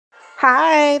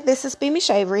Hi, this is Bimi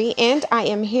Shavery, and I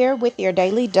am here with your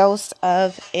daily dose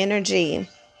of energy.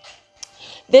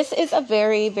 This is a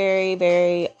very, very,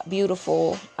 very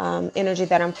beautiful energy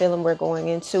that I'm feeling we're going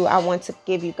into. I want to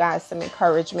give you guys some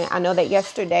encouragement. I know that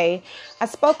yesterday I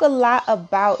spoke a lot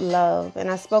about love, and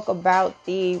I spoke about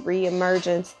the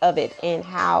reemergence of it and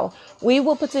how we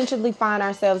will potentially find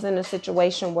ourselves in a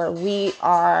situation where we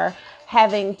are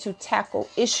having to tackle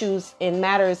issues in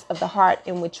matters of the heart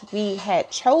in which we had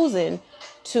chosen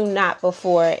to not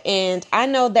before. And I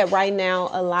know that right now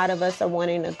a lot of us are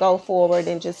wanting to go forward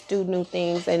and just do new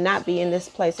things and not be in this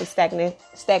place of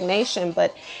stagnation.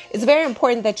 But it's very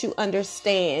important that you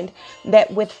understand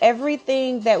that with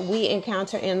everything that we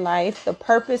encounter in life, the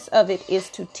purpose of it is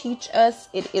to teach us.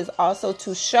 It is also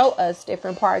to show us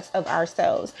different parts of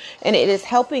ourselves. And it is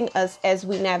helping us as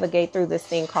we navigate through this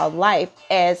thing called life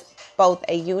as both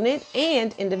a unit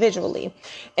and individually.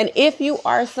 And if you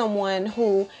are someone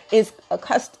who is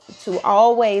accustomed to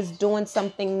always doing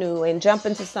something new and jump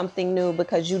into something new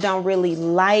because you don't really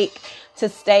like to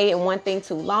stay in one thing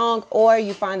too long, or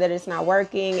you find that it's not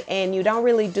working and you don't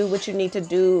really do what you need to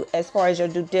do as far as your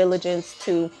due diligence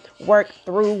to work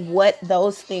through what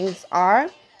those things are,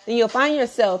 then you'll find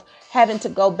yourself having to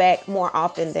go back more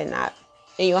often than not.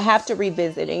 And you'll have to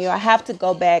revisit and you'll have to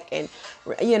go back and,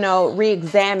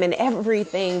 re-examine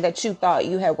everything that you thought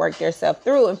you had worked yourself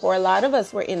through. And for a lot of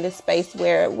us, we're in this space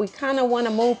where we kind of want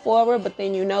to move forward, but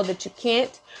then you know that you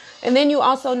can't. And then you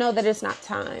also know that it's not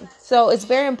time. So it's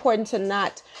very important to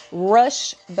not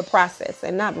rush the process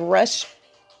and not rush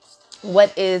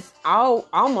what is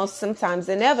almost sometimes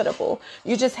inevitable.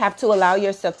 You just have to allow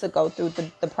yourself to go through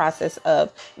the process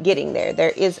of getting there. There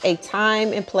is a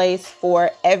time and place for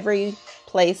every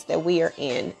place that we are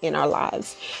in our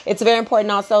lives. It's very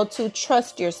important also to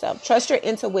trust yourself, trust your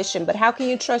intuition. But how can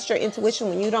you trust your intuition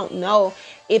when you don't know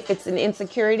if it's an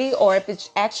insecurity or if it's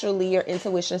actually your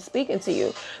intuition speaking to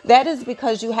you? That is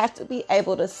because you have to be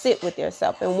able to sit with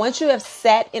yourself. And once you have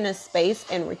sat in a space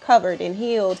and recovered and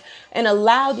healed and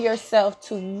allowed yourself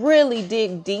to really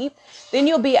dig deep, then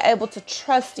you'll be able to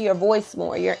trust your voice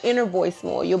more, your inner voice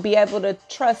more. You'll be able to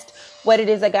trust what it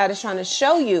is that God is trying to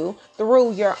show you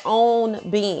through your own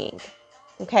being.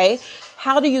 Okay.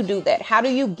 How do you do that? How do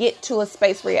you get to a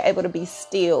space where you're able to be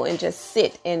still and just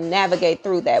sit and navigate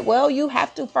through that? Well, you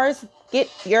have to first get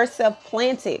yourself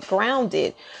planted,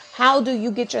 grounded. How do you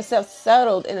get yourself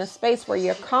settled in a space where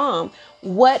you're calm?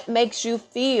 What makes you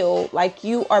feel like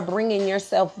you are bringing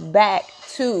yourself back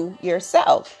to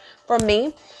yourself? For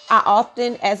me, I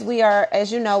often, as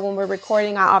you know, when we're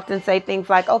recording, I often say things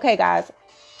like, okay, guys,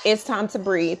 it's time to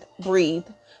breathe,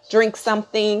 drink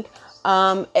something.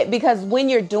 Because when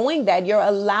you're doing that, you're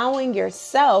allowing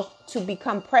yourself to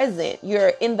become present. You're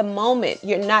in the moment.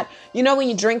 You're not, when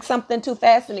you drink something too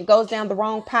fast and it goes down the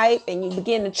wrong pipe and you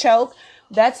begin to choke,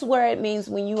 that's where it means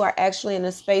when you are actually in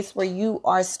a space where you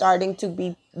are starting to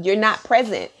be, you're not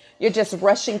present. You're just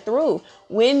rushing through.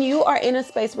 When you are in a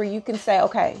space where you can say,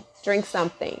 okay, drink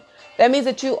something, that means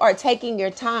that you are taking your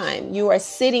time. You are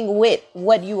sitting with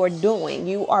what you are doing.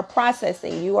 You are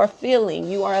processing. You are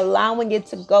feeling. You are allowing it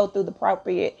to go through the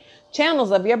appropriate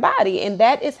channels of your body. And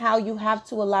that is how you have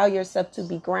to allow yourself to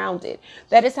be grounded.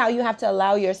 That is how you have to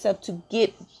allow yourself to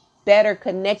get better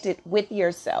connected with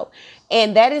yourself.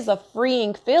 And that is a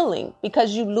freeing feeling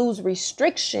because you lose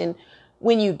restriction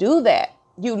when you do that.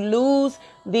 You lose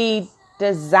the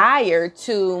desire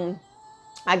to,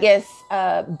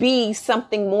 be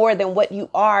something more than what you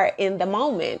are in the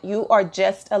moment. You are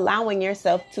just allowing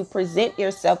yourself to present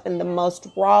yourself in the most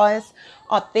rawest,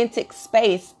 authentic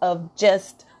space of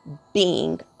just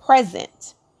being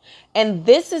present. And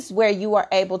this is where you are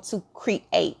able to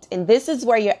create. And this is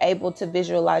where you're able to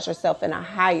visualize yourself in a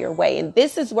higher way. And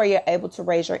this is where you're able to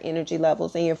raise your energy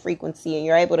levels and your frequency. And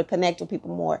you're able to connect with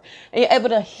people more. And you're able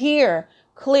to hear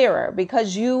clearer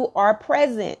because you are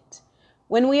present.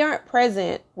 When we aren't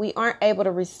present, we aren't able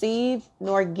to receive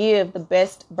nor give the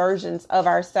best versions of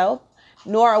ourselves,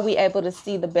 nor are we able to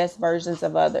see the best versions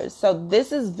of others. So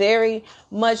this is very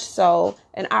much so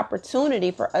an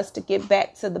opportunity for us to get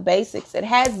back to the basics. It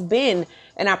has been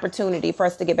an opportunity for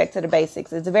us to get back to the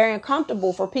basics. It's very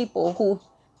uncomfortable for people who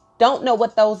don't know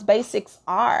what those basics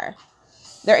are.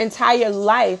 Their entire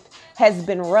life has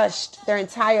been rushed. Their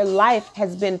entire life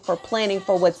has been for planning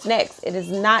for what's next. It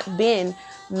has not been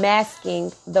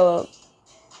masking the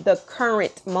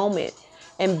current moment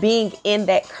and being in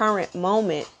that current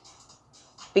moment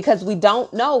because we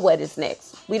don't know what is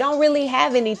next. We don't really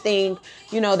have anything,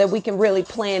 that we can really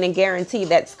plan and guarantee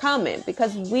that's coming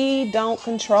because we don't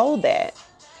control that.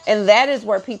 And that is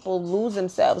where people lose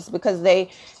themselves because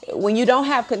when you don't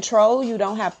have control, you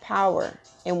don't have power.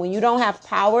 And when you don't have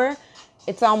power,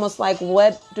 it's almost like,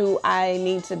 what do I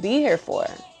need to be here for?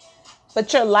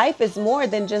 But your life is more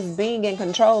than just being in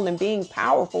control and being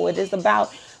powerful. It is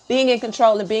about being in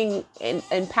control and being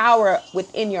in power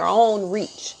within your own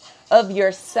reach of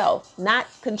yourself, not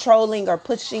controlling or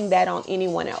pushing that on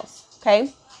anyone else.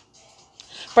 Okay.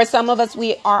 For some of us,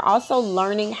 we are also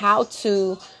learning how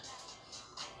to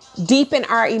deepen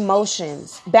our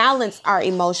emotions, balance our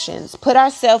emotions, put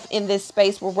ourselves in this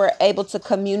space where we're able to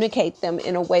communicate them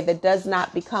in a way that does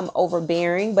not become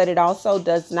overbearing, but it also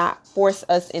does not force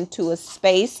us into a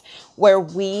space where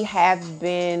we have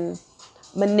been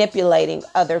manipulating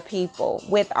other people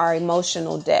with our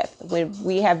emotional depth, when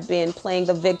we have been playing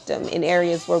the victim in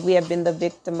areas where we have been the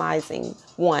victimizing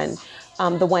one,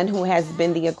 the one who has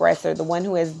been the aggressor, the one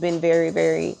who has been very,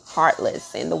 very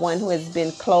heartless, and the one who has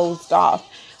been closed off.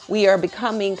 We are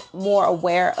becoming more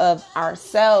aware of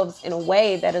ourselves in a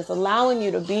way that is allowing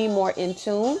you to be more in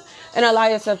tune and allow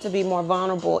yourself to be more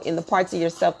vulnerable in the parts of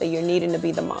yourself that you're needing to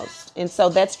be the most. And so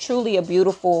that's truly a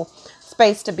beautiful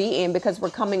space to be in, because we're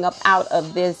coming up out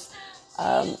of this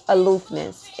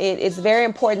aloofness. It's very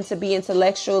important to be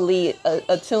intellectually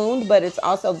attuned, but it's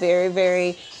also very,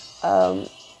 very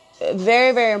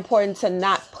important to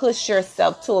not push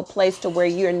yourself to a place to where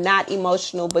you're not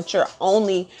emotional, but you're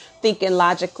only thinking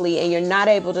logically, and you're not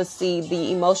able to see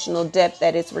the emotional depth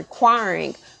that it's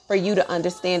requiring for you to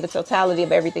understand the totality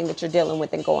of everything that you're dealing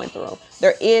with and going through.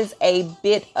 There is a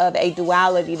bit of a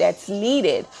duality that's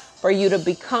needed for you to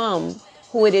become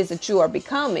who it is that you are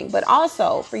becoming, but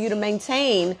also for you to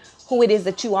maintain who it is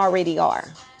that you already are.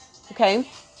 Okay.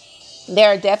 There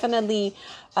are definitely,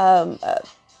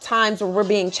 times where we're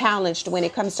being challenged when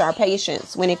it comes to our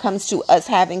patience, when it comes to us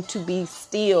having to be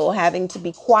still, having to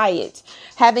be quiet,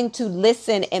 having to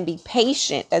listen and be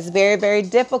patient. That's very, very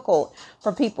difficult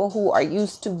for people who are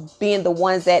used to being the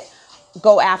ones that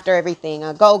go after everything,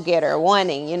 a go-getter,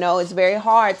 wanting, it's very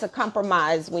hard to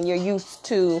compromise when you're used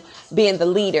to being the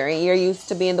leader and you're used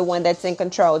to being the one that's in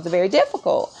control. It's very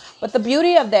difficult. But the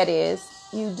beauty of that is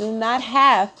you do not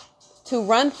have to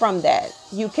run from that.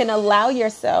 You can allow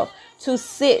yourself to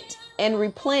sit and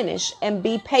replenish and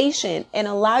be patient and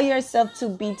allow yourself to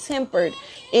be tempered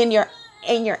in your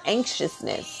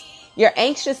anxiousness. Your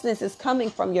anxiousness is coming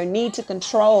from your need to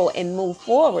control and move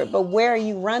forward. But where are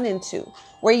you running to?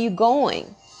 Where are you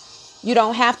going? You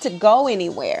don't have to go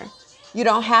anywhere. You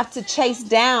don't have to chase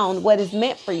down what is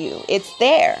meant for you. It's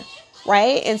there,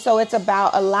 right? And so it's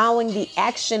about allowing the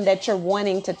action that you're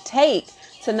wanting to take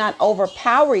to not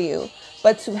overpower you,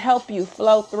 but to help you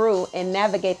flow through and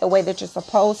navigate the way that you're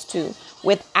supposed to,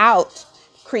 without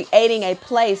creating a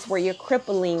place where you're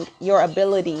crippling your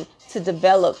ability to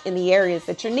develop in the areas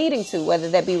that you're needing to, whether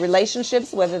that be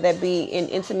relationships, whether that be in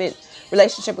intimate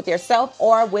relationship with yourself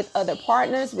or with other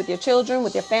partners, with your children,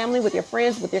 with your family, with your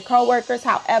friends, with your coworkers.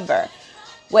 However,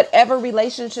 whatever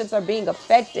relationships are being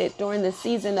affected during the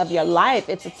season of your life,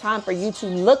 it's a time for you to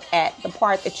look at the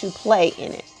part that you play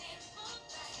in it.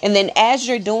 And then as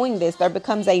you're doing this, there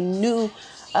becomes a new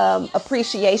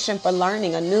appreciation for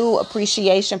learning, a new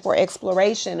appreciation for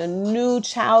exploration, a new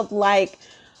childlike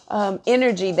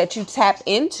energy that you tap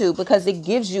into, because it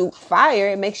gives you fire.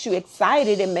 It makes you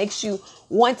excited. It makes you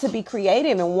want to be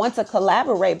creative and want to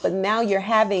collaborate. But now you're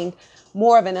having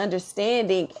more of an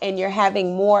understanding, and you're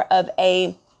having more of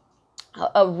a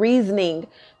reasoning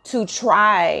to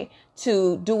try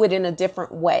to do it in a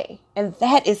different way. And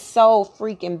that is so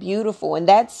freaking beautiful. And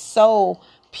that's so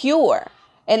pure.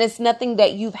 And it's nothing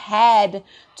that you've had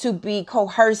to be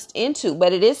coerced into,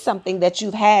 but it is something that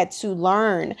you've had to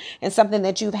learn, and something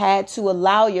that you've had to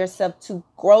allow yourself to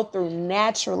grow through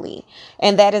naturally.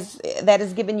 And that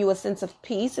is giving you a sense of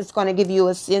peace. It's going to give you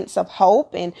a sense of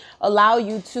hope and allow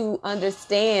you to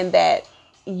understand that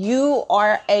you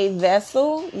are a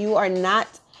vessel. You are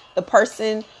not the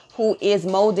person who is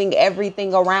molding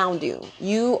everything around you.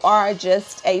 You are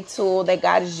just a tool that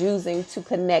God is using to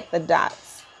connect the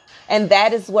dots. And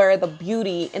that is where the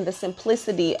beauty and the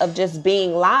simplicity of just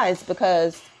being lies,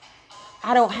 because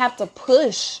I don't have to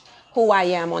push who I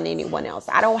am on anyone else.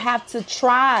 I don't have to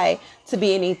try to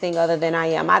be anything other than I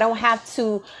am. I don't have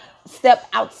to step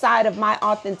outside of my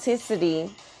authenticity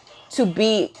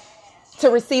to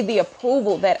receive the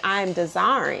approval that I'm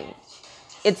desiring.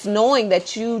 It's knowing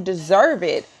that you deserve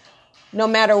it, no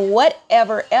matter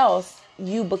whatever else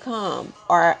you become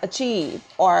or achieve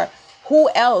or who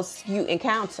else you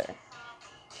encounter.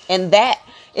 And that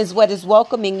is what is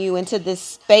welcoming you into this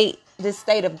state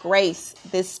of grace,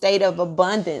 this state of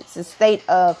abundance, this state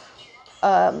of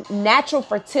natural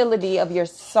fertility of your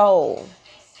soul.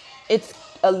 It's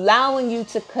allowing you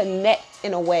to connect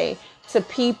in a way to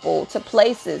people, to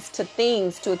places, to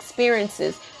things, to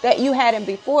experiences that you hadn't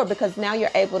before, because now you're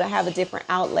able to have a different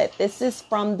outlet. This is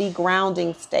from the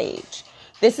grounding stage.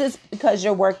 This is because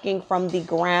you're working from the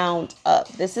ground up.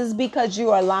 This is because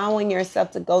you are allowing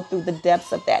yourself to go through the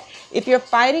depths of that. If you're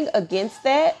fighting against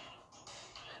that,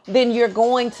 then you're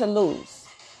going to lose,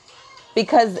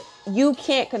 because you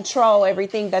can't control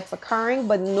everything that's occurring,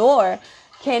 but nor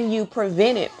can you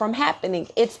prevent it from happening.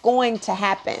 It's going to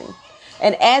happen.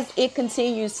 And as it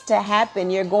continues to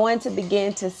happen, you're going to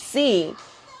begin to see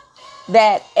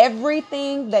that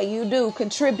everything that you do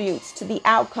contributes to the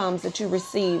outcomes that you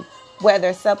receive,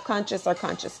 whether subconscious or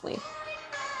consciously.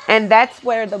 And that's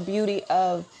where the beauty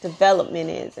of development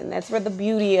is. And that's where the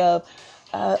beauty of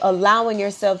allowing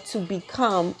yourself to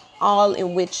become all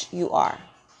in which you are.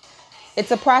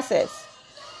 It's a process.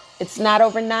 It's not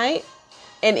overnight.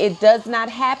 And it does not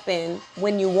happen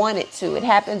when you want it to. It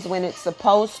happens when it's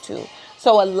supposed to.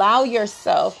 So allow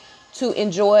yourself to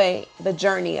enjoy the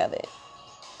journey of it.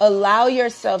 Allow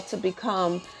yourself to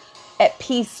become at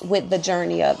peace with the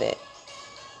journey of it.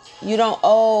 You don't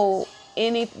owe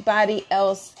anybody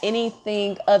else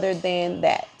anything other than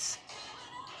that.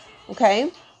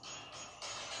 Okay?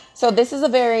 So this is a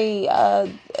very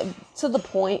to the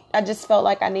point. I just felt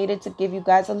like I needed to give you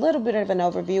guys a little bit of an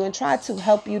overview and try to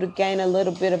help you to gain a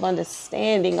little bit of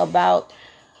understanding about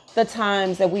the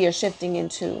times that we are shifting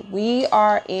into. We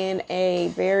are in a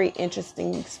very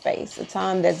interesting space, a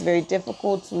time that's very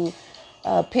difficult to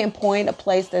pinpoint, a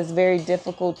place that's very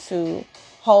difficult to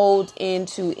hold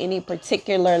into any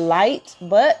particular light,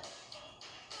 but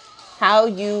how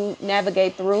you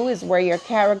navigate through is where your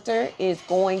character is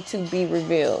going to be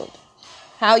revealed.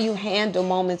 How you handle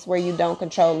moments where you don't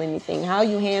control anything. How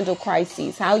you handle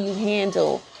crises. How you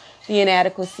handle the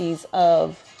inadequacies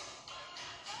of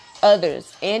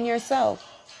others and yourself.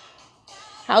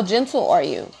 How gentle are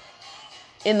you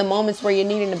in the moments where you're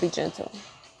needing to be gentle?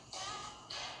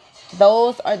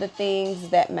 Those are the things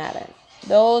that matter.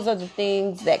 Those are the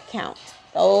things that count.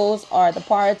 Those are the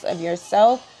parts of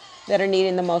yourself that are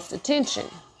needing the most attention.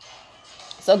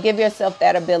 So give yourself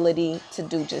that ability to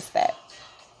do just that.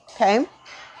 Okay?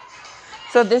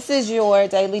 So this is your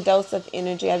daily dose of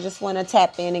energy. I just want to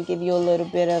tap in and give you a little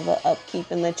bit of an upkeep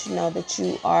and let you know that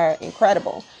you are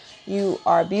incredible. You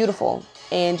are beautiful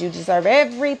and you deserve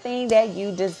everything that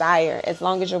you desire, as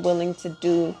long as you're willing to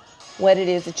do what it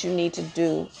is that you need to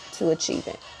do to achieve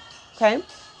it. Okay?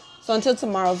 So until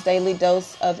tomorrow's daily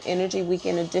dose of energy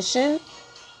weekend edition,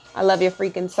 I love your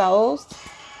freaking souls.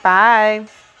 Bye.